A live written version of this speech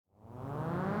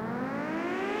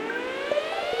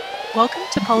Welcome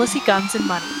to Policy, Guns and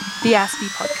Money, the ASPI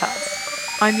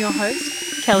podcast. I'm your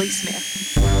host, Kelly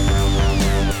Smith.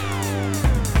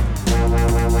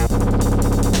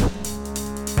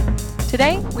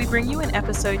 Today, we bring you an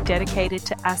episode dedicated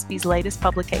to ASPI's latest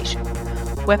publication,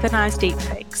 Weaponized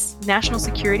Deepfakes, National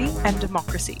Security and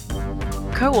Democracy.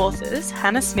 Co-authors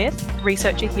Hannah Smith,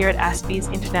 researcher here at ASPI's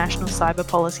International Cyber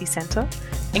Policy Centre,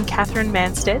 and Catherine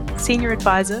Manstead, Senior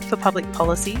Advisor for Public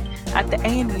Policy at the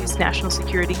ANU's National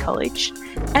Security College,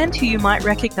 and who you might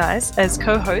recognise as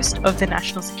co-host of the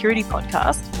National Security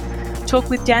Podcast, talk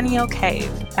with Danielle Cave,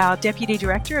 our Deputy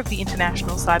Director of the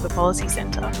International Cyber Policy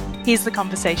Centre. Here's the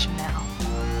conversation now.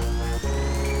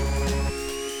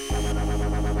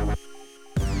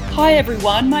 Hi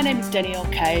everyone, my name is Danielle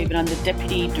Cave and I'm the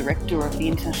Deputy Director of the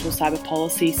International Cyber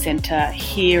Policy Centre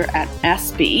here at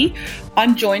ASPI.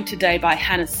 I'm joined today by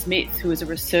Hannah Smith, who is a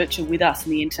researcher with us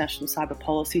in the International Cyber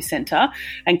Policy Centre,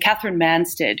 and Catherine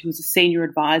Manstead, who is a Senior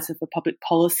Advisor for Public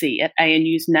Policy at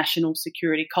ANU's National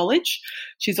Security College.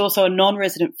 She's also a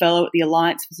non-resident fellow at the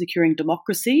Alliance for Securing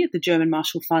Democracy at the German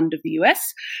Marshall Fund of the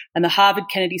US and the Harvard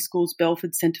Kennedy School's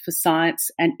Belford Centre for Science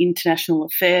and International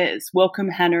Affairs. Welcome,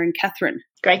 Hannah and Catherine.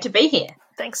 Great to be here.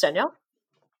 Thanks, Danielle.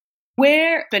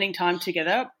 We're spending time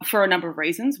together for a number of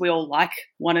reasons. We all like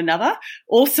one another.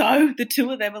 Also, the two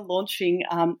of them are launching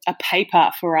a paper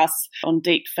for us on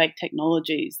deep fake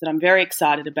technologies that I'm very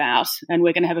excited about. And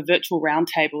we're going to have a virtual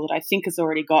roundtable that I think has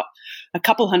already got a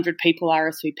couple hundred people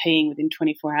RSVPing within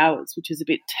 24 hours, which is a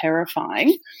bit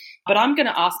terrifying. But I'm going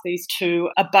to ask these two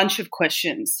a bunch of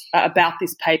questions about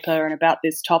this paper and about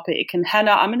this topic. And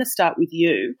Hannah, I'm going to start with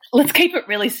you. Let's keep it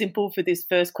really simple for this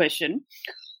first question.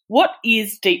 What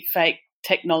is deepfake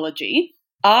technology?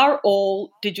 Are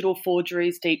all digital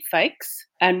forgeries deepfakes?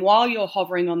 And while you're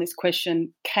hovering on this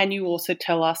question, can you also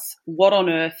tell us what on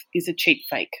earth is a cheap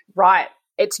fake? Right.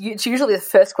 It's usually the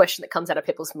first question that comes out of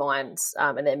people's minds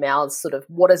and their mouths, sort of,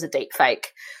 what is a deepfake?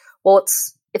 Well,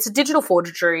 it's a digital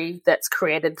forgery that's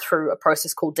created through a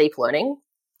process called deep learning,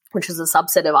 which is a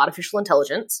subset of artificial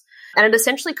intelligence. And it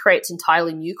essentially creates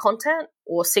entirely new content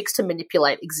or seeks to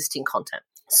manipulate existing content.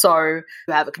 So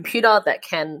you have a computer that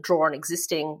can draw on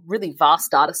existing really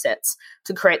vast data sets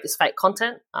to create this fake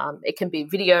content. It can be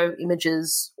video,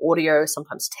 images, audio,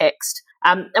 sometimes text.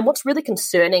 And what's really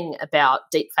concerning about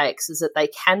deepfakes is that they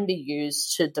can be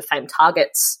used to defame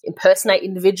targets, impersonate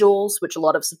individuals, which a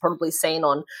lot of us have probably seen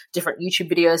on different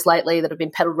YouTube videos lately that have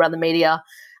been peddled around the media,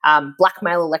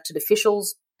 blackmail elected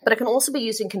officials. But it can also be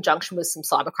used in conjunction with some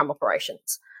cybercrime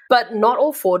operations. But not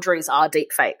all forgeries are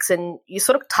deepfakes, and you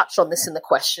sort of touched on this in the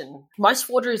question. Most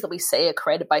forgeries that we see are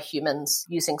created by humans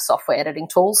using software editing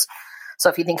tools. So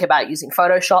if you think about using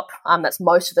Photoshop, that's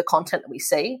most of the content that we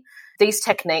see. These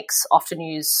techniques often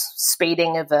use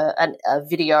speeding of a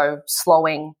video,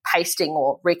 slowing, pasting,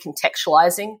 or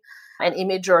recontextualizing an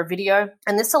image or a video.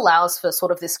 And this allows for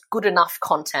sort of this good enough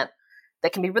content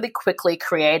that can be really quickly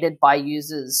created by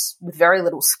users with very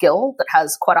little skill that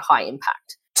has quite a high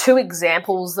impact. Two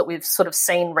examples that we've sort of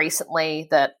seen recently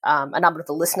that a number of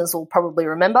the listeners will probably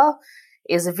remember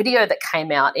is a video that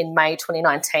came out in May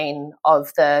 2019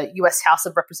 of the US House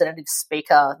of Representatives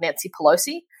Speaker Nancy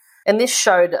Pelosi. And this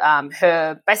showed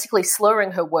her basically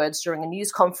slurring her words during a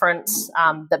news conference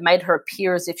that made her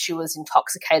appear as if she was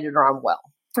intoxicated or unwell.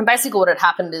 And basically what had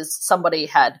happened is somebody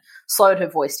had slowed her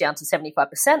voice down to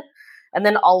 75%, and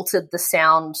then altered the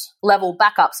sound level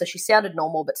back up so she sounded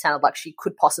normal but sounded like she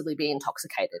could possibly be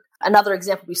intoxicated. Another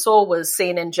example we saw was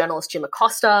CNN journalist Jim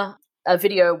Acosta. A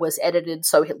video was edited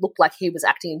so it looked like he was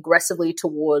acting aggressively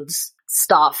towards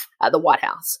staff at the White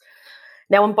House.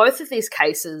 Now, in both of these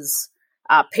cases,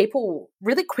 people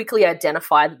really quickly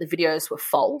identified that the videos were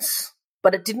false,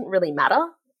 but it didn't really matter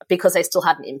because they still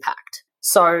had an impact.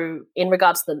 So in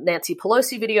regards to the Nancy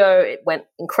Pelosi video, it went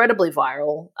incredibly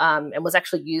viral and was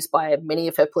actually used by many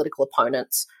of her political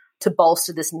opponents to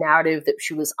bolster this narrative that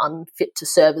she was unfit to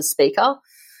serve as speaker.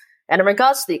 And in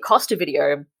regards to the Acosta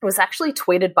video, it was actually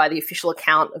tweeted by the official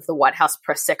account of the White House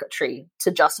press secretary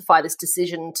to justify this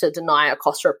decision to deny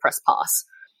Acosta a press pass.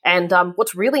 And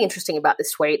what's really interesting about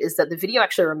this tweet is that the video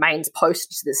actually remains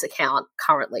posted to this account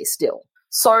currently still.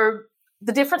 So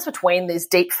the difference between these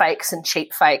deep fakes and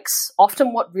cheap fakes,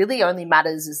 often what really only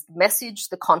matters is the message,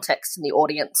 the context, and the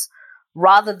audience,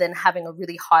 rather than having a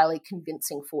really highly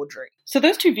convincing forgery. So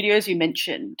those two videos you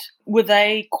mentioned, were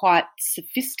they quite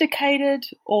sophisticated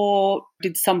or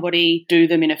did somebody do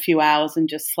them in a few hours and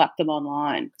just slap them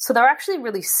online? So they're actually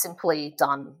really simply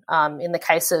done. In the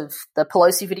case of the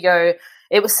Pelosi video,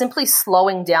 it was simply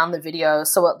slowing down the video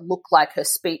so it looked like her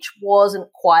speech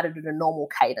wasn't quite at a normal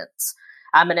cadence.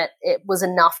 And it was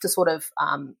enough to sort of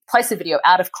place the video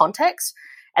out of context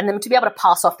And then to be able to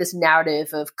pass off this narrative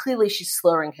of clearly she's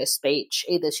slurring her speech,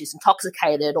 either she's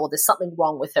intoxicated or there's something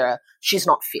wrong with her, she's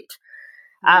not fit.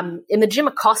 In the Jim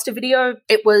Acosta video,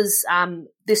 it was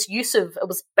this use of, it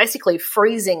was basically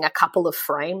freezing a couple of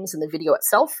frames in the video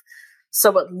itself.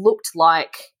 So it looked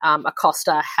like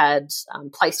Acosta had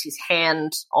placed his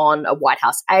hand on a White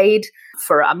House aide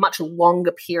for a much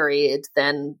longer period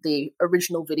than the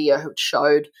original video had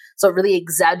showed. So it really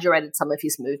exaggerated some of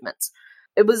his movements.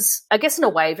 It was, I guess, in a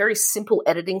way, very simple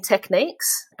editing techniques,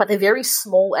 but they're very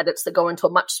small edits that go into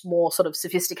a much more sort of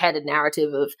sophisticated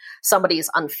narrative of somebody is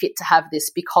unfit to have this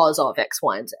because of X,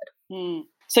 Y, and Z.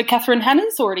 So, Catherine,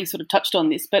 Hannah's already sort of touched on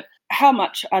this, but how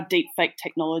much are deepfake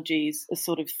technologies a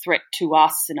sort of threat to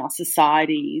us and our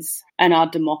societies and our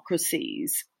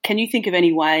democracies? Can you think of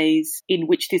any ways in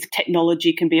which this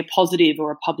technology can be a positive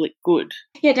or a public good?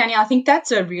 Yeah, Danielle, I think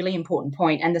that's a really important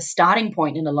point. And the starting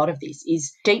point in a lot of this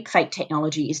is deepfake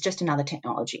technology is just another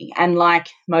technology. And like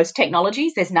most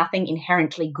technologies, there's nothing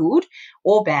inherently good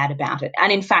or bad about it.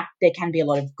 And in fact, there can be a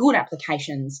lot of good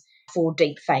applications for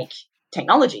deepfake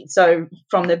technology. So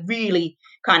from the really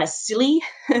kind of silly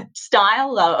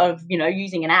style of,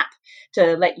 using an app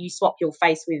to let you swap your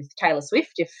face with Taylor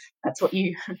Swift, if that's what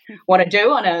you want to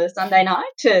do on a Sunday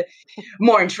night, to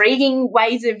more intriguing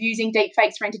ways of using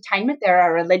deepfakes for entertainment. There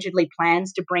are allegedly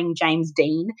plans to bring James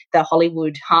Dean, the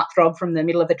Hollywood heartthrob from the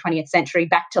middle of the 20th century,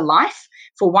 back to life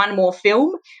for one more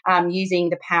film, using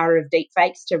the power of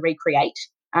deepfakes to recreate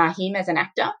him as an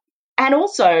actor. And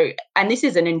also, and this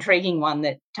is an intriguing one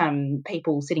that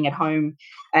people sitting at home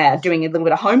doing a little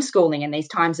bit of homeschooling in these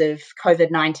times of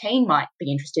COVID-19 might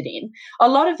be interested in, a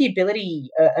lot of the ability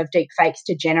of deepfakes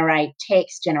to generate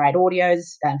text, generate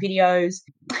audios, videos,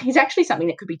 is actually something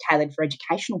that could be tailored for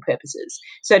educational purposes.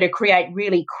 So to create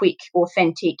really quick,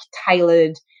 authentic,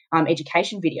 tailored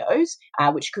education videos,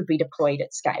 which could be deployed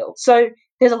at scale. So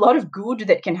there's a lot of good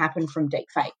that can happen from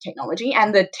deepfake technology,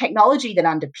 and the technology that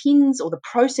underpins, or the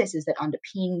processes that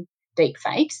underpin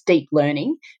deepfakes, deep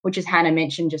learning, which, as Hannah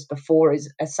mentioned just before,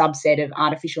 is a subset of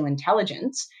artificial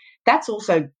intelligence, that's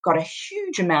also got a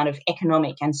huge amount of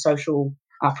economic and social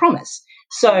promise.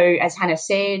 So as Hannah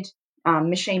said,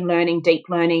 machine learning, deep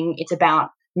learning, it's about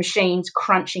machines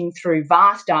crunching through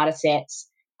vast data sets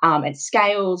at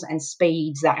scales and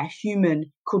speeds that a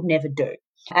human could never do.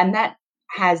 And that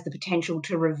has the potential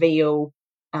to reveal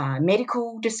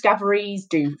medical discoveries,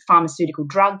 do pharmaceutical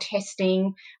drug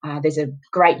testing. There's a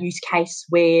great use case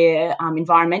where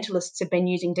environmentalists have been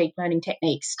using deep learning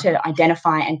techniques to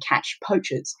identify and catch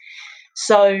poachers.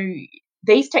 So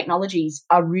these technologies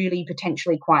are really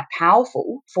potentially quite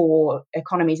powerful for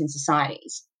economies and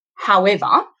societies. However,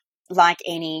 like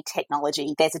any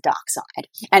technology, there's a dark side.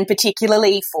 And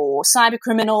particularly for cyber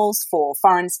criminals, for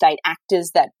foreign state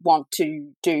actors that want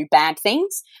to do bad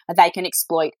things, they can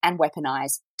exploit and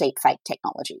weaponize deepfake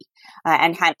technology.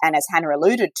 And as Hannah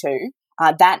alluded to,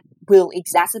 that will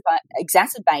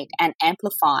exacerbate and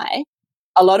amplify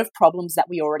a lot of problems that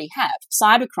we already have.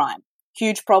 Cybercrime,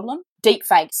 huge problem.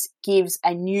 Deepfakes gives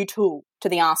a new tool to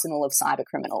the arsenal of cyber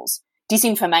criminals.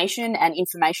 Disinformation and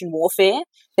information warfare,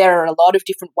 there are a lot of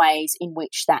different ways in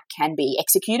which that can be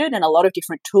executed and a lot of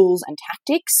different tools and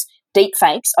tactics.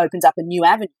 Deepfakes opens up a new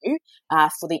avenue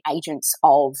for the agents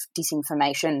of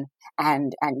disinformation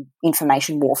and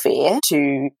information warfare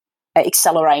to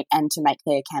accelerate and to make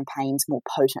their campaigns more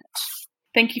potent.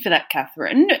 Thank you for that,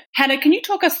 Catherine. Hannah, can you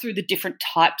talk us through the different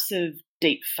types of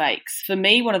deepfakes? For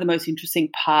me, one of the most interesting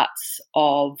parts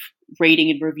of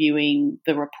reading and reviewing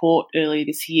the report earlier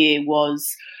this year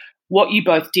was what you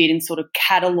both did in sort of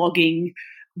cataloguing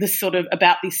the sort of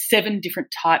about these 7 different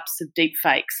types of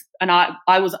deepfakes. And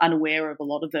I was unaware of a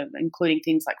lot of them, including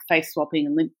things like face swapping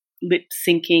and lip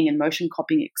syncing and motion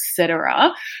copying,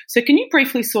 etc. So can you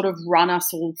briefly sort of run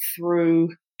us all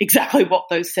through exactly what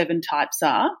those 7 types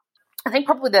are? I think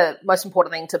probably the most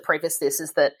important thing to preface this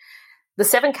is that the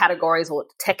 7 categories or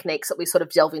techniques that we sort of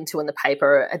delve into in the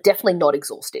paper are definitely not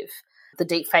exhaustive. The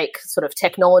deepfake sort of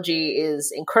technology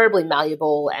is incredibly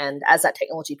malleable, and as that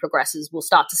technology progresses, we'll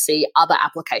start to see other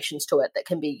applications to it that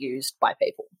can be used by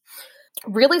people.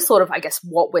 Really sort of, I guess,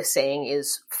 what we're seeing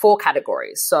is 4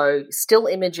 categories. So still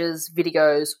images,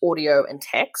 videos, audio, and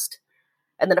text.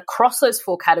 And then across those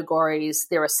 4 categories,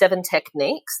 there are 7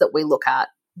 techniques that we look at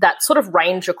that sort of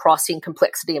range across in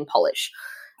complexity and polish.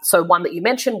 So one that you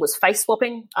mentioned was face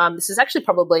swapping. This is actually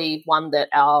probably one that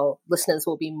our listeners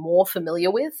will be more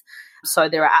familiar with. So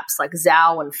there are apps like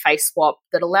Zao and FaceSwap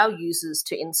that allow users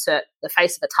to insert the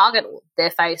face of a target or their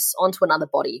face onto another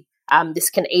body. This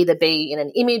can either be in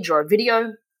an image or a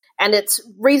video, and it's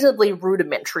reasonably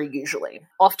rudimentary usually.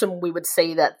 Often we would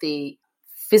see that the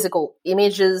physical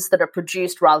images that are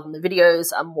produced rather than the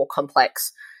videos are more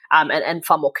complex and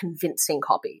far more convincing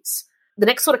copies. The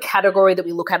next sort of category that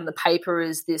we look at in the paper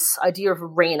is this idea of a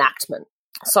reenactment.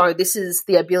 So this is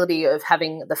the ability of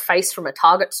having the face from a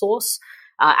target source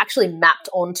actually mapped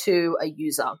onto a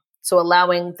user. So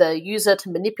allowing the user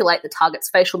to manipulate the target's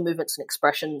facial movements and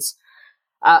expressions.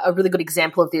 A really good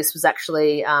example of this was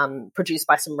actually produced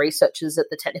by some researchers at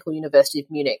the Technical University of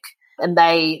Munich, and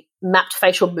they mapped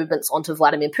facial movements onto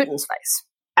Vladimir Putin's face.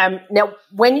 Now,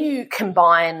 when you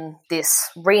combine this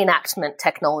reenactment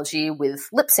technology with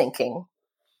lip syncing,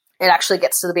 it actually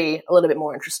gets to be a little bit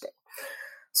more interesting.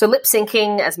 So lip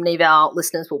syncing, as many of our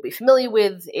listeners will be familiar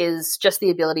with, is just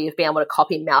the ability of being able to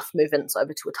copy mouth movements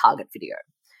over to a target video.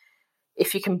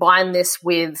 If you combine this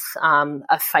with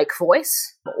a fake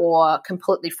voice or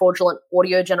completely fraudulent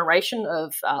audio generation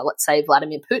of, let's say,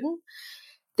 Vladimir Putin,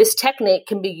 this technique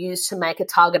can be used to make a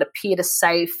target appear to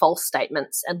say false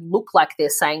statements and look like they're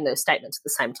saying those statements at the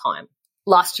same time.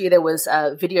 Last year, there was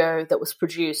a video that was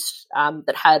produced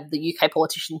that had the UK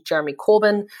politicians Jeremy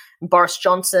Corbyn and Boris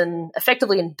Johnson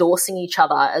effectively endorsing each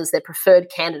other as their preferred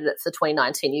candidate for the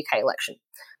 2019 UK election.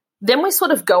 Then we sort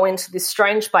of go into this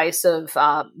strange space of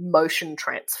motion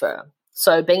transfer.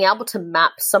 So being able to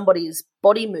map somebody's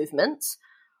body movements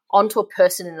onto a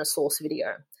person in a source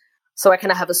video. So I can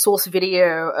have a source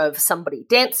video of somebody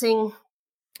dancing,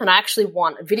 and I actually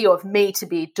want a video of me to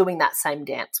be doing that same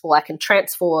dance. Well, I can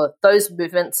transfer those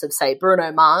movements of, say,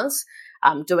 Bruno Mars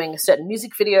doing a certain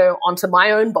music video onto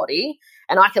my own body,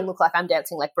 and I can look like I'm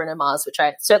dancing like Bruno Mars, which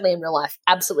I certainly in real life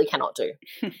absolutely cannot do.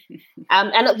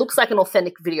 And it looks like an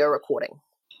authentic video recording.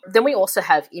 Then we also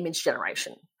have image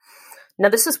generation. Now,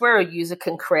 this is where a user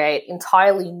can create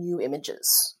entirely new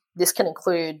images. This can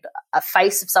include a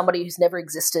face of somebody who's never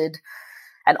existed,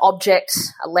 an object,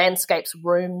 a landscapes,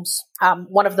 rooms.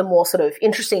 One of the more sort of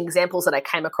interesting examples that I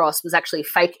came across was actually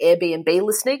fake Airbnb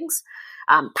listings,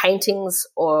 paintings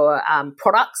or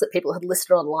products that people had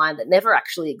listed online that never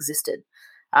actually existed.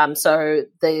 So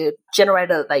the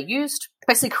generator that they used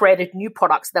basically created new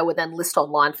products that would then list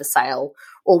online for sale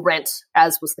or rent,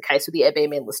 as was the case with the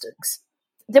Airbnb listings.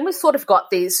 Then we sort of got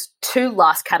these two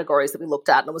last categories that we looked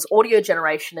at, and it was audio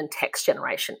generation and text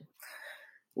generation.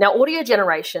 Now, audio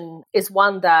generation is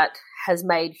one that has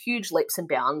made huge leaps and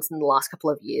bounds in the last couple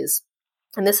of years.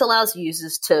 And this allows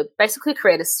users to basically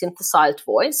create a synthesized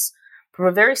voice from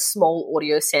a very small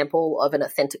audio sample of an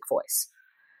authentic voice.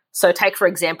 So take, for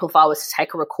example, if I was to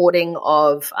take a recording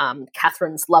of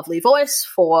Catherine's lovely voice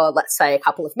for, let's say, a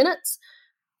couple of minutes,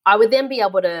 I would then be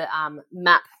able to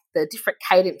map the different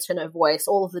cadence in her voice,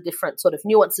 all of the different sort of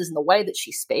nuances in the way that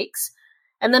she speaks,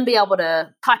 and then be able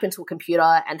to type into a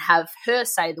computer and have her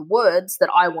say the words that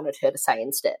I wanted her to say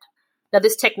instead. Now,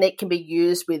 this technique can be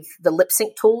used with the lip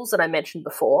sync tools that I mentioned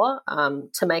before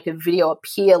to make a video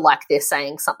appear like they're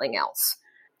saying something else.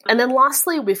 And then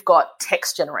lastly, we've got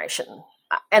text generation.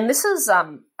 And this is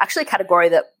actually a category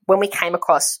that when we came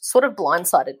across sort of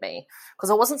blindsided me, because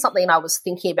it wasn't something I was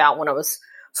thinking about when I was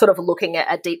sort of looking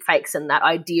at deepfakes and that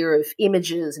idea of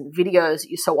images and videos that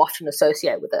you so often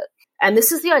associate with it. And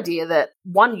this is the idea that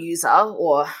one user,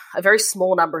 or a very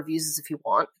small number of users if you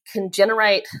want, can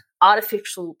generate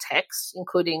artificial text,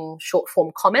 including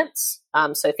short-form comments.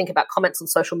 So think about comments on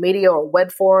social media or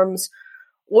web forums,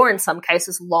 or in some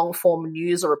cases, long-form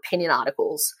news or opinion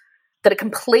articles that are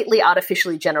completely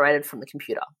artificially generated from the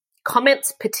computer.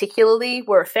 Comments particularly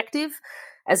were effective,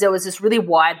 as there was this really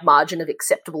wide margin of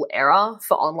acceptable error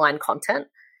for online content.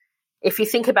 If you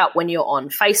think about when you're on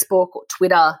Facebook or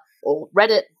Twitter or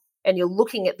Reddit and you're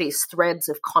looking at these threads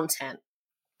of content,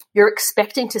 you're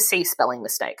expecting to see spelling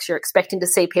mistakes. You're expecting to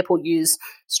see people use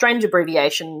strange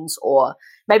abbreviations, or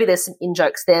maybe there's some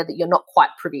in-jokes there that you're not quite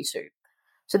privy to.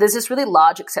 So there's this really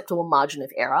large acceptable margin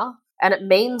of error, and it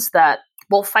means that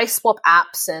while face swap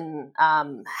apps and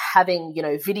having,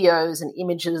 videos and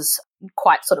images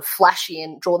quite sort of flashy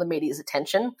and draw the media's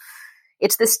attention,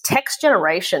 it's this text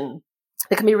generation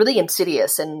that can be really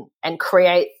insidious and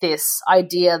create this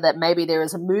idea that maybe there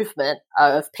is a movement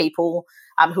of people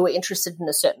who are interested in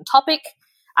a certain topic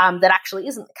that actually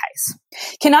isn't the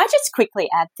case. Can I just quickly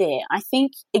add there, I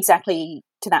think exactly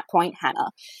to that point, Hannah,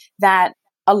 that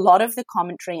a lot of the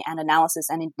commentary and analysis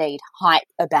and indeed hype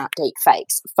about deep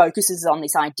fakes focuses on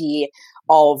this idea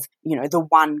of, the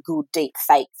one good deep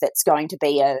fake that's going to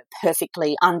be a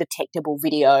perfectly undetectable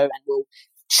video and will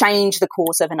change the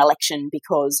course of an election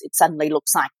because it suddenly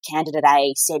looks like candidate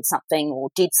A said something or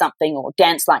did something or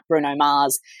danced like Bruno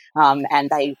Mars, and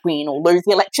they win or lose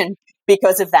the election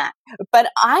because of that. But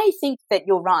I think that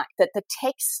you're right, that the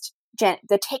text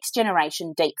the text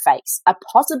generation deepfakes are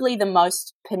possibly the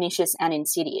most pernicious and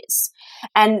insidious.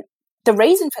 And the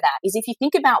reason for that is if you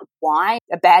think about why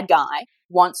a bad guy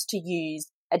wants to use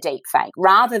a deepfake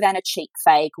rather than a cheap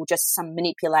fake or just some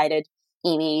manipulated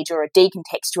image or a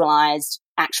decontextualized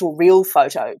actual real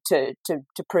photo to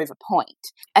prove a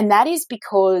point. And that is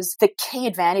because the key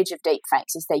advantage of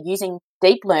deepfakes is they're using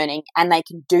deep learning and they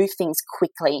can do things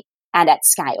quickly and at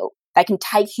scale. They can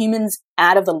take humans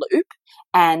out of the loop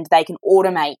and they can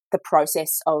automate the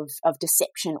process of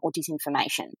deception or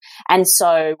disinformation. And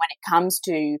so when it comes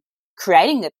to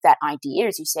creating that idea,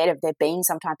 as you said, of there being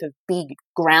some type of big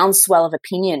groundswell of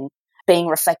opinion being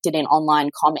reflected in online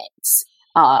comments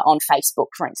on Facebook,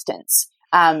 for instance,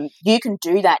 you can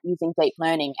do that using deep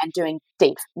learning and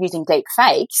using deep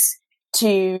fakes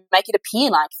to make it appear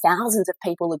like thousands of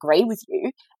people agree with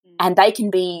you, and they can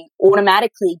be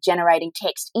automatically generating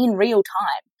text in real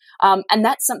time. And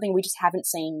that's something we just haven't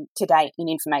seen to date in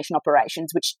information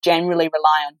operations, which generally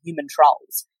rely on human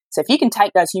trolls. So if you can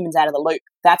take those humans out of the loop,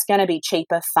 that's going to be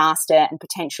cheaper, faster, and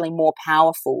potentially more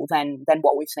powerful than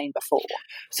what we've seen before.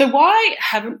 So why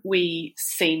haven't we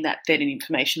seen that then in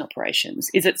information operations?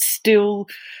 Is it still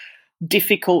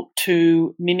difficult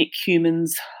to mimic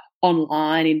humans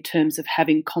online in terms of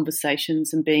having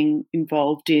conversations and being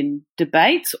involved in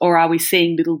debates, or are we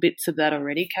seeing little bits of that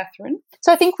already, Catherine?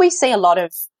 So I think we see a lot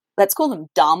of, let's call them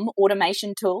dumb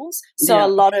automation tools. So a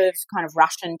lot of kind of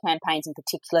Russian campaigns in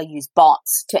particular use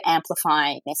bots to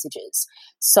amplify messages.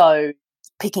 So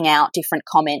picking out different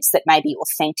comments that maybe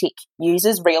authentic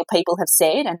users, real people have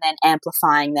said, and then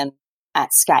amplifying them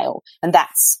at scale. And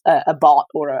that's a bot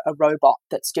or a robot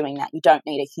that's doing that. You don't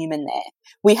need a human there.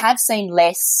 We have seen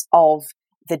less of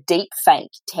the deep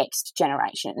fake text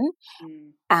generation.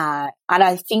 And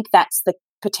I think that's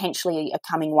potentially a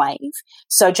coming wave.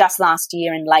 So just last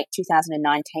year in late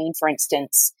 2019, for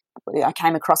instance, I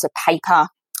came across a paper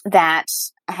that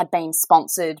had been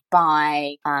sponsored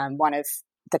by one of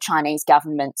the Chinese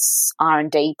government's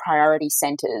R&D priority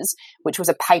centres, which was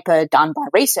a paper done by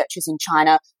researchers in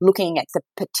China looking at the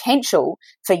potential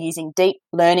for using deep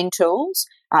learning tools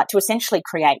to essentially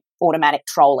create automatic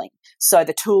trolling. So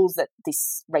the tools that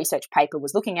this research paper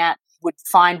was looking at would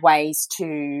find ways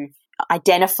to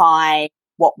identify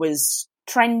what was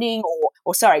trending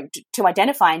to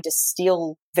identify and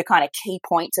distill the kind of key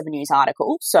points of a news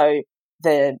article. So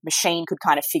the machine could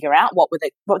kind of figure out what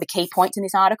were the key points in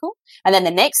this article. And then the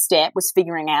next step was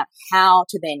figuring out how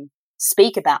to then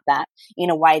speak about that in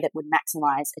a way that would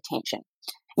maximize attention.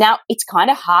 Now, it's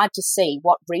kind of hard to see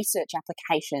what research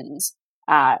applications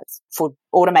for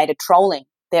automated trolling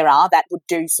there are that would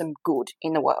do some good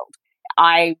in the world.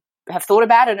 I have thought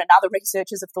about it and other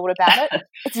researchers have thought about it.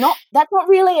 That's not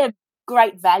really a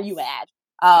great value add.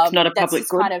 It's not a public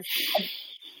good.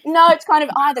 It's kind of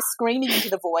either screaming into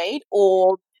the void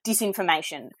or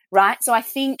disinformation, right? So I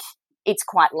think it's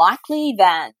quite likely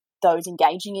that those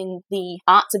engaging in the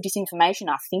arts of disinformation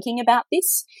are thinking about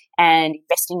this and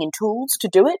investing in tools to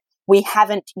do it. We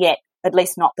haven't yet, at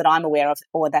least not that I'm aware of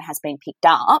or that has been picked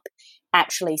up,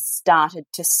 actually started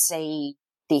to see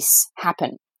this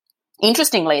happen.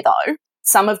 Interestingly, though,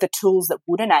 some of the tools that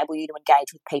would enable you to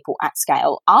engage with people at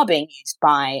scale are being used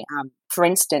by, for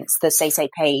instance, the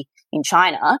CCP in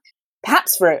China,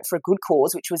 perhaps for a good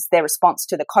cause, which was their response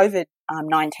to the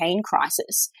COVID-19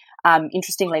 crisis.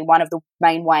 Interestingly, one of the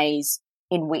main ways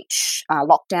in which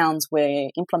lockdowns were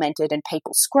implemented and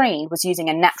people screened was using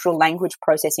a natural language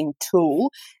processing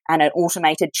tool and an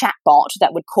automated chatbot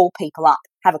that would call people up,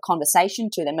 have a conversation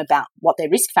to them about what their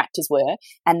risk factors were,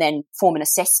 and then form an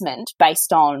assessment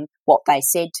based on what they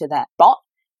said to that bot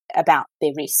about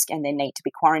their risk and their need to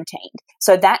be quarantined.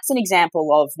 So that's an example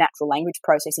of natural language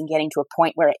processing getting to a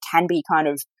point where it can be kind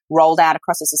of rolled out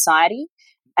across a society.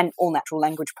 And all natural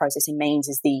language processing means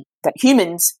is that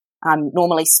humans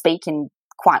normally speak in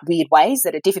quite weird ways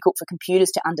that are difficult for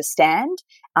computers to understand.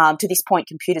 To this point,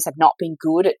 computers have not been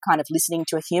good at kind of listening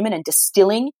to a human and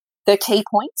distilling the key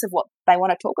points of what they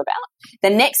want to talk about.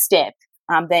 The next step,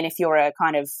 then if you're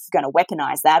kind of going to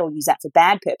weaponize that or use that for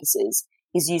bad purposes,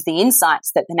 is use the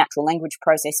insights that the natural language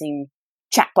processing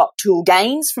chatbot tool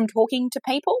gains from talking to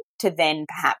people to then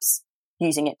perhaps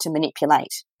using it to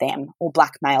manipulate them or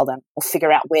blackmail them or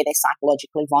figure out where they're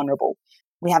psychologically vulnerable.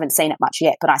 We haven't seen it much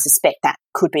yet, but I suspect that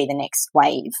could be the next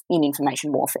wave in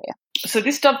information warfare. So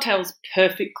this dovetails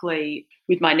perfectly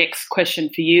with my next question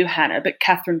for you, Hannah, but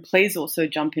Catherine, please also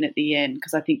jump in at the end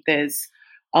because I think there's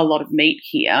a lot of meat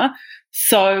here.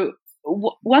 So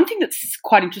one thing that's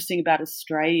quite interesting about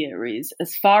Australia is,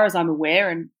 as far as I'm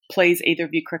aware, and please either of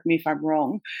you correct me if I'm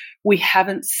wrong, we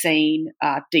haven't seen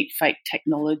deepfake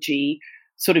technology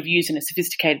sort of used in a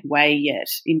sophisticated way yet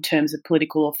in terms of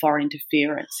political or foreign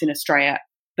interference in Australia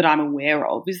that I'm aware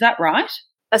of. Is that right?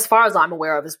 As far as I'm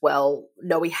aware of as well,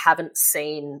 no, we haven't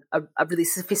seen a really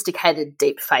sophisticated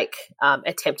deepfake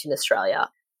attempt in Australia.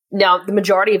 Now, the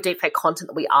majority of deepfake content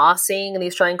that we are seeing in the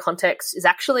Australian context is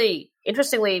actually,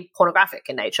 interestingly, pornographic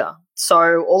in nature.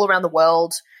 So all around the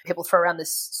world, people throw around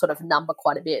this sort of number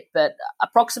quite a bit, but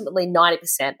approximately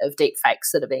 90% of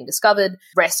deepfakes that are being discovered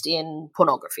rest in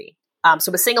pornography.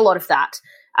 So we're seeing a lot of that.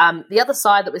 The other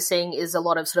side that we're seeing is a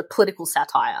lot of sort of political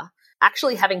satire.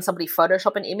 Actually having somebody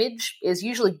Photoshop an image is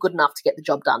usually good enough to get the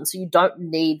job done. So you don't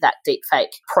need that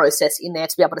deepfake process in there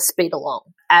to be able to speed along.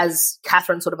 As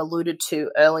Catherine sort of alluded to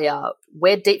earlier,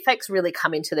 where deepfakes really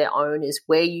come into their own is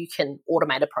where you can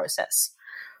automate a process.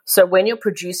 So when you're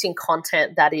producing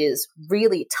content that is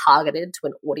really targeted to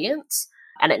an audience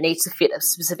and it needs to fit a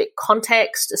specific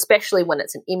context, especially when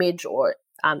it's an image or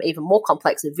even more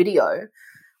complex, a video,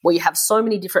 where you have so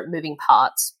many different moving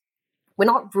parts, we're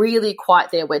not really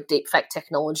quite there where deepfake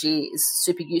technology is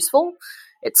super useful.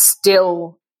 It's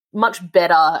still much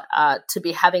better to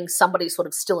be having somebody sort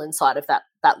of still inside of that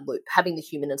loop, having the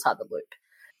human inside the loop.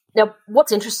 Now,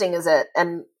 what's interesting is that,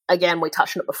 and again, we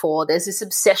touched on it before, there's this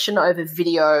obsession over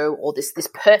video or this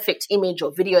perfect image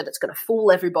or video that's going to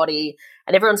fool everybody,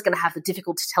 and everyone's going to have the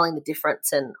difficulty telling the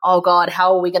difference. And, oh God,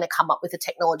 how are we going to come up with the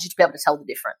technology to be able to tell the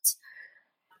difference?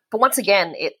 But once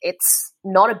again, it's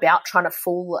not about trying to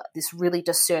fool this really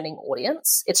discerning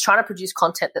audience. It's trying to produce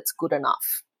content that's good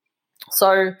enough.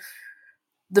 So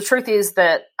the truth is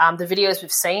that the videos we've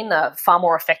seen are far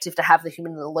more effective to have the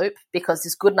human in the loop because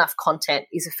this good enough content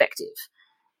is effective.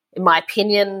 In my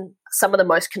opinion, some of the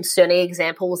most concerning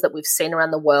examples that we've seen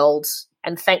around the world,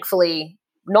 and thankfully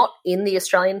not in the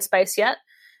Australian space yet,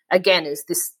 again, is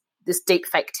this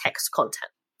deepfake text content.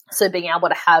 So being able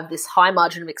to have this high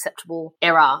margin of acceptable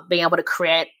error, being able to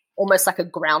create almost like a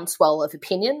groundswell of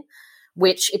opinion,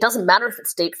 which it doesn't matter if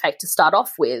it's deepfake to start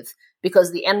off with,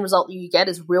 because the end result you get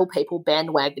is real people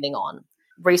bandwagoning on.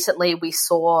 Recently, we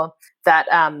saw that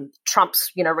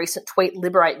Trump's recent tweet,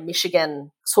 "Liberate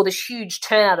Michigan," saw this huge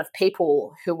turnout of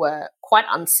people who were quite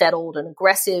unsettled and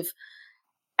aggressive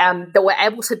that were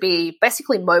able to be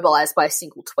basically mobilized by a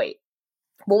single tweet.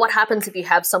 Well, what happens if you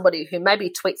have somebody who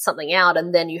maybe tweets something out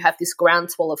and then you have this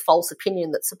groundswell of false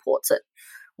opinion that supports it?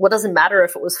 Well, it doesn't matter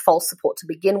if it was false support to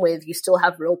begin with, you still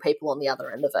have real people on the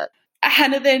other end of it.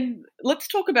 Hannah, then let's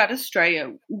talk about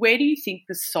Australia. Where do you think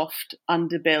the soft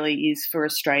underbelly is for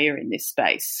Australia in this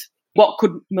space? What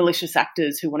could malicious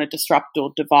actors who want to disrupt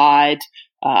or divide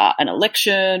an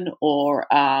election or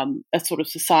a sort of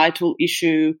societal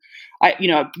issue?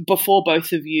 Before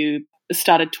both of you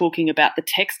started talking about the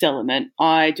text element,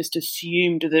 I just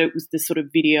assumed that it was the sort of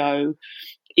video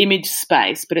image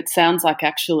space, but it sounds like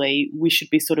actually we should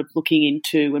be sort of looking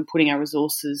into and putting our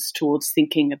resources towards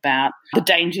thinking about the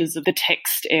dangers of the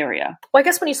text area. Well, I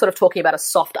guess when you're sort of talking about a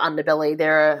soft underbelly,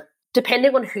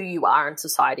 depending on who you are in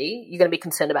society, you're going to be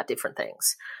concerned about different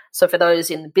things. So for those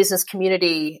in the business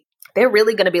community, they're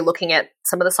really going to be looking at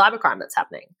some of the cybercrime that's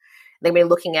happening. They're going to be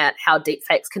looking at how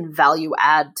deepfakes can value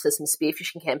add to some spear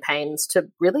phishing campaigns to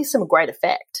really some great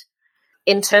effect.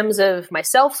 In terms of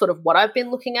myself, sort of what I've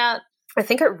been looking at, I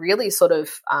think it really sort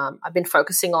of, I've been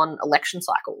focusing on election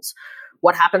cycles.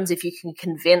 What happens if you can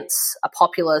convince a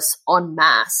populace en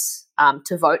masse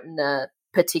to vote in a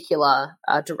particular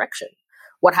direction?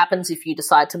 What happens if you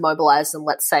decide to mobilize them,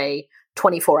 let's say,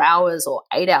 24 hours or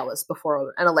 8 hours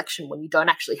before an election when you don't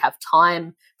actually have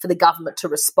time for the government to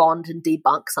respond and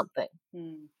debunk something?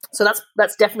 So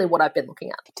that's definitely what I've been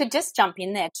looking at. To just jump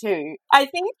in there too, I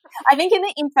think in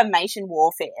the information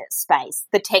warfare space,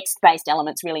 the text-based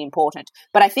element's really important.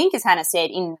 But I think, as Hannah said,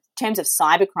 in terms of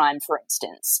cybercrime, for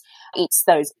instance, it's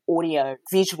those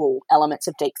audio-visual elements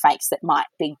of deepfakes that might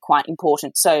be quite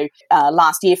important. So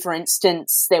last year, for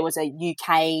instance, there was a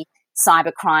UK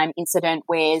cybercrime incident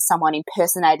where someone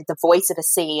impersonated the voice of a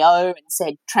CEO and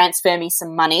said, "Transfer me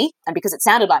some money." And because it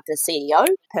sounded like the CEO,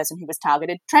 the person who was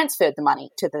targeted transferred the money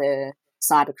to the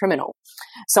cyber criminal.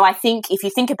 So I think if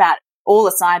you think about all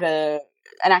an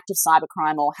act of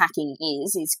cybercrime or hacking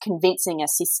is convincing a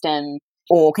system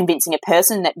or convincing a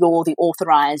person that you're the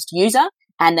authorized user,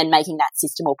 and then making that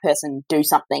system or person do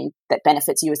something that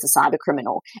benefits you as the cyber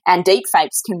criminal. And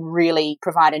deepfakes can really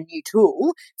provide a new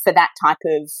tool for that type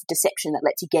of deception that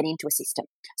lets you get into a system.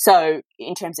 So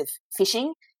in terms of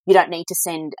phishing, you don't need to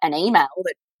send an email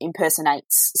that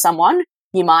impersonates someone.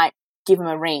 You might give them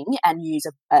a ring and use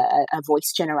a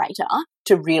voice generator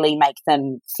to really make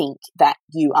them think that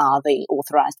you are the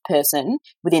authorized person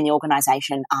within the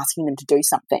organization asking them to do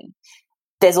something.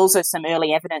 There's also some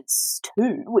early evidence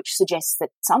too, which suggests that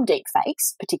some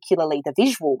deepfakes, particularly the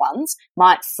visual ones,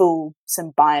 might fool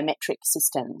some biometric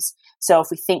systems. So if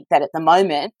we think that at the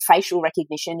moment facial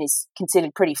recognition is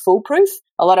considered pretty foolproof,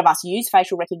 a lot of us use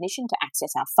facial recognition to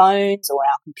access our phones or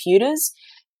our computers.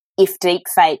 If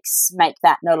deepfakes make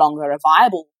that no longer a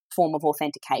viable form of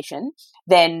authentication,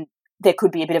 then there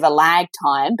could be a bit of a lag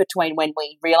time between when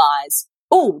we realise,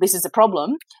 oh, this is a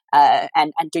problem,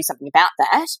 and do something about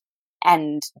that,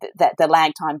 and the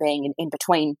lag time being in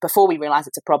between before we realise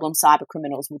it's a problem, cyber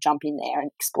criminals will jump in there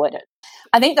and exploit it.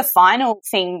 I think the final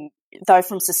thing, though,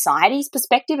 from society's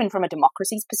perspective and from a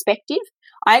democracy's perspective,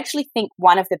 I actually think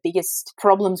one of the biggest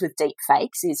problems with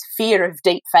deepfakes is fear of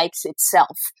deepfakes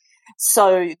itself.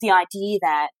 So the idea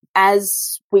that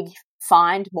as we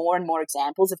find more and more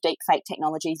examples of deepfake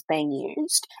technologies being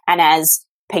used, and as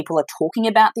people are talking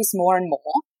about this more and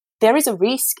more, there is a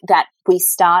risk that we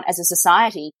start as a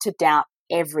society to doubt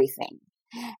everything,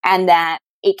 and that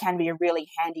it can be a really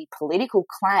handy political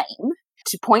claim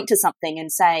to point to something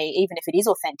and say, even if it is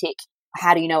authentic,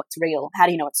 how do you know it's real? How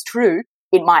do you know it's true?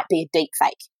 It might be a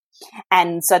deepfake.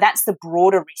 And so that's the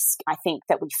broader risk, I think,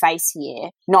 that we face here,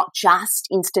 not just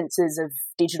instances of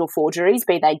digital forgeries,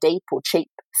 be they deep or cheap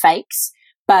fakes,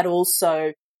 but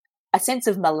also a sense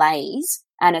of malaise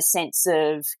and a sense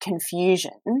of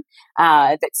confusion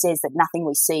that says that nothing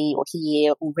we see or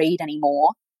hear or read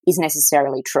anymore is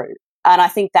necessarily true. And I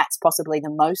think that's possibly the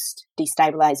most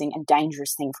destabilising and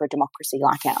dangerous thing for a democracy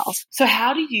like ours. So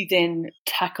how do you then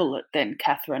tackle it then,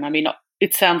 Catherine? I mean,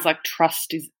 it sounds like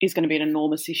trust is going to be an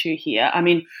enormous issue here. I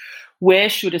mean, where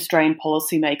should Australian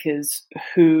policymakers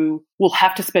who will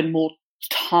have to spend more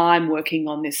time working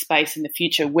on this space in the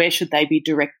future, where should they be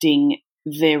directing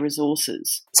their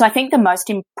resources? So I think the most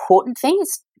important thing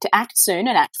is to act soon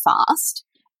and act fast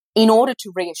in order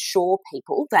to reassure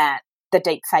people that the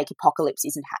deepfake apocalypse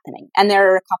isn't happening. And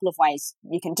there are a couple of ways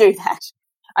you can do that.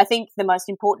 I think the most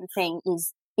important thing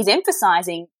is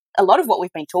emphasising a lot of what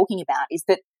we've been talking about is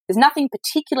that there's nothing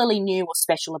particularly new or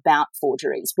special about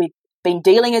forgeries. We've been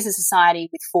dealing as a society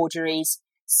with forgeries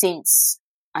since,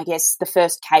 I guess, the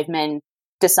first cavemen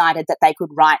decided that they could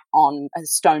write on a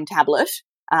stone tablet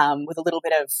with a little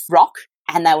bit of rock,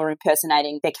 and they were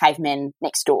impersonating their cavemen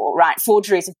next door, right?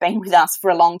 Forgeries have been with us for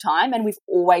a long time, and we've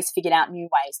always figured out new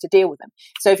ways to deal with them.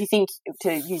 So if you think,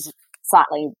 to use a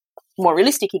slightly more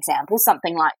realistic example,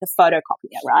 something like the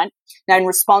photocopier, right? Now, in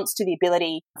response to the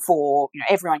ability for,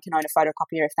 everyone can own a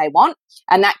photocopier if they want,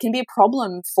 and that can be a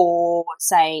problem for,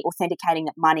 say, authenticating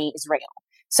that money is real.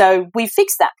 So we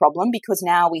fixed that problem because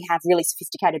now we have really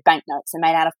sophisticated banknotes. They're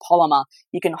made out of polymer.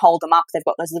 You can hold them up. They've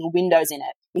got those little windows in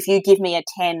it. If you give me a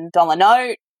 $10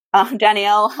 note,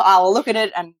 Danielle, I'll look at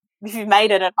it, and if you've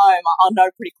made it at home, I'll know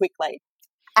pretty quickly.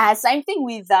 Same thing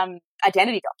with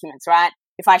identity documents, right?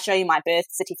 If I show you my birth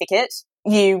certificate,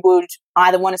 you would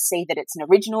either want to see that it's an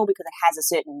original because it has a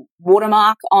certain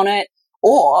watermark on it,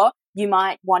 or you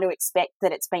might want to expect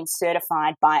that it's been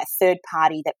certified by a third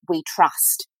party that we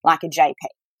trust, like a JPEG.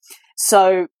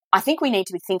 So I think we need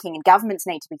to be thinking, and governments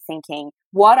need to be thinking,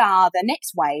 what are the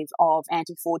next wave of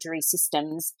anti-forgery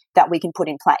systems that we can put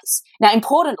in place? Now,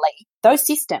 importantly, those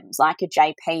systems, like a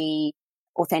JP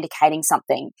authenticating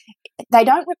something, they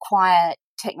don't require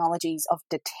technologies of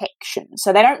detection.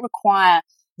 So they don't require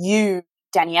you,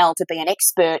 Danielle, to be an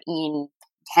expert in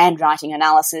handwriting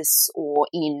analysis or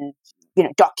in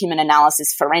document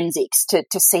analysis forensics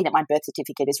to see that my birth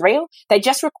certificate is real. They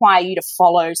just require you to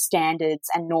follow standards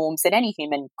and norms that any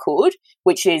human could,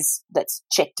 which is, let's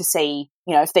check to see,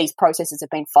 if these processes have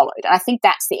been followed. And I think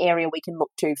that's the area we can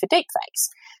look to for deepfakes.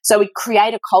 So we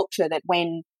create a culture that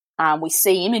when we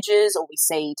see images or we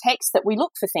see text, that we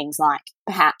look for things like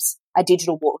perhaps a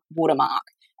digital watermark,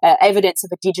 evidence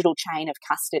of a digital chain of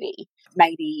custody.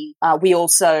 Maybe we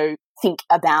also think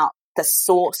about the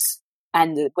source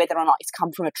and whether or not it's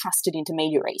come from a trusted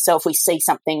intermediary. So if we see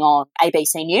something on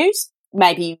ABC News,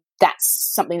 maybe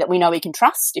that's something that we know we can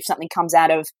trust. If something comes out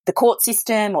of the court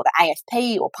system or the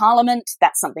AFP or Parliament,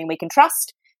 that's something we can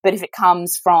trust. But if it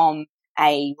comes from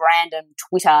a random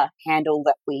Twitter handle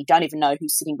that we don't even know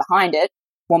who's sitting behind it,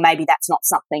 well, maybe that's not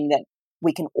something that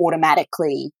we can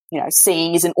automatically,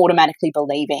 seeing isn't automatically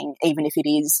believing, even if it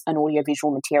is an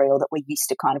audiovisual material that we're used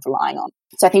to kind of relying on.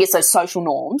 So I think it's those social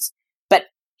norms, but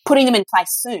putting them in place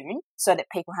soon so that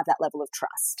people have that level of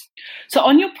trust. So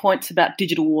on your points about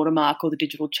digital watermark or the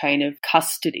digital chain of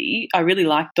custody, I really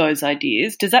like those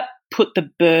ideas. Does that put the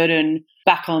burden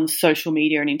back on social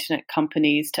media and internet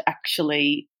companies to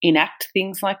actually enact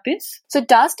things like this? So it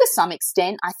does to some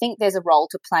extent. I think there's a role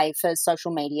to play for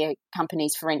social media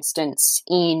companies, for instance,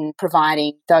 in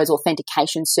providing those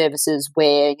authentication services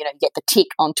where, you get the tick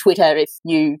on Twitter if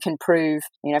you can prove,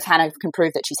 if Hannah can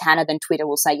prove that she's Hannah, then Twitter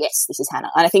will say, yes, this is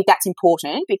Hannah. And I think that's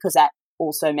important because that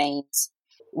also means,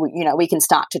 we can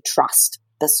start to trust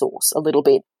the source a little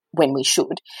bit when we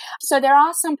should. So there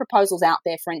are some proposals out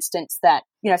there, for instance, that,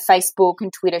 Facebook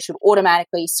and Twitter should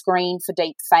automatically screen for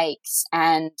deep fakes,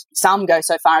 and some go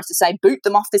so far as to say, boot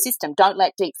them off the system. Don't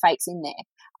let deep fakes in there.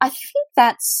 I think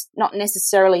that's not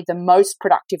necessarily the most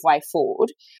productive way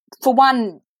forward. For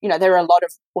one, there are a lot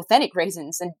of authentic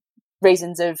reasons and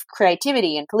reasons of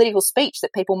creativity and political speech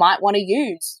that people might want to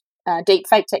use deep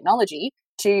fake technology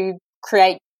to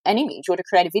create an image or to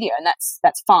create a video, and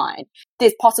that's fine.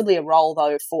 There's possibly a role,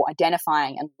 though, for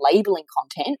identifying and labeling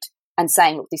content and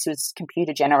saying, look, this was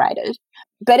computer generated.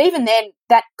 But even then,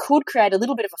 that could create a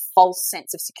little bit of a false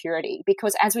sense of security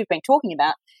because, as we've been talking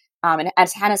about, and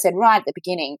as Hannah said right at the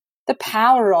beginning, the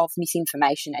power of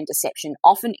misinformation and deception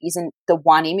often isn't the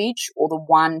one image or the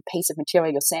one piece of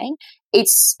material you're seeing.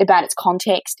 It's about its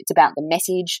context, it's about the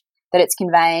message that it's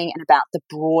conveying, and about the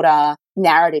broader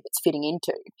narrative it's fitting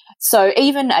into. So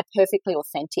even a perfectly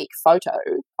authentic photo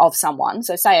of someone,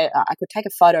 so say I could take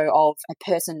a photo of a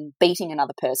person beating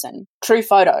another person, true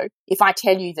photo, if I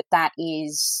tell you that that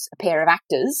is a pair of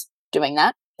actors doing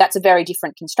that, that's a very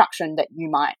different construction that you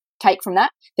might take from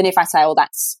that than if I say, oh,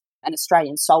 that's an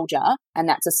Australian soldier and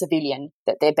that's a civilian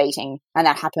that they're beating, and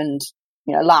that happened,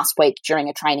 last week during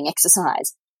a training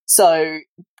exercise. So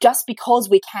just because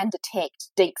we can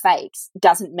detect deep fakes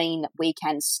doesn't mean that we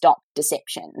can stop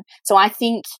deception. So I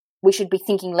think we should be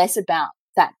thinking less about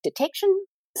that detection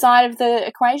side of the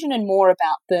equation and more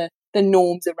about the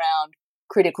norms around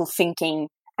critical thinking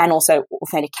and also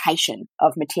authentication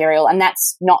of material. And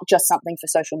that's not just something for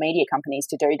social media companies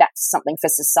to do, that's something for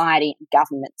society and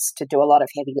governments to do a lot of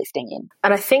heavy lifting in.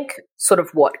 And I think sort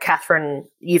of what, Catherine,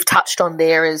 you've touched on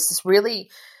there is this really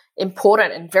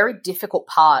important and very difficult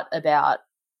part about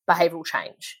behavioural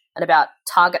change and about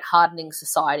target hardening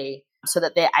society so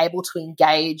that they're able to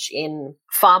engage in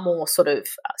far more sort of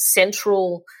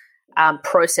central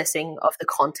processing of the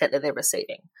content that they're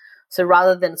receiving. So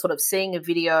rather than sort of seeing a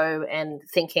video and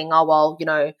thinking, oh, well,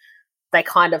 they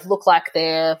kind of look like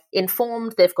they're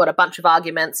informed, they've got a bunch of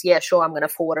arguments, yeah, sure, I'm going to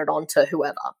forward it on to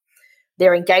whoever.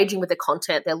 They're engaging with the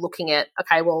content, they're looking at,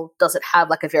 okay, well, does it have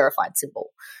like a verified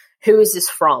symbol? Who is this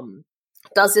from?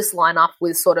 Does this line up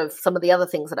with sort of some of the other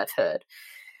things that I've heard?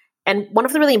 And one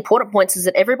of the really important points is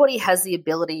that everybody has the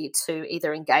ability to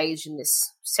either engage in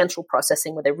this central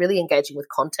processing where they're really engaging with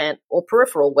content, or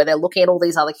peripheral where they're looking at all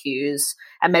these other cues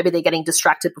and maybe they're getting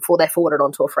distracted before they forward it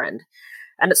on to a friend.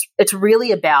 And it's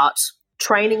really about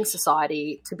training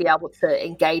society to be able to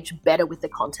engage better with the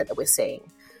content that we're seeing,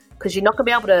 because you're not going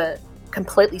to be able to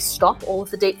completely stop all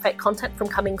of the deepfake content from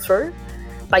coming through,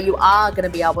 but you are going to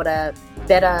be able to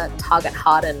better target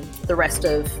harden the rest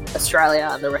of Australia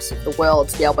and the rest of the world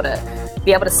to be able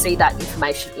to see that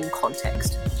information in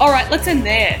context. All right, let's end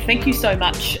there. Thank you so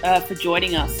much for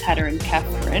joining us, Hannah and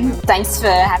Catherine. Thanks for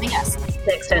having us.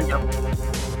 Thanks, Daniel.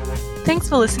 Thanks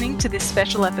for listening to this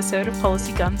special episode of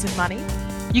Policy, Guns and Money.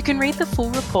 You can read the full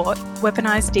report,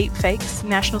 Weaponized Deepfakes,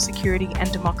 National Security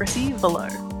and Democracy, below.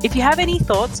 If you have any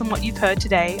thoughts on what you've heard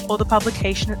today or the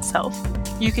publication itself,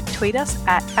 you can tweet us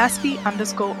at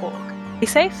ASPI_org. Be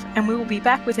safe, and we will be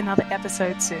back with another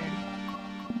episode soon.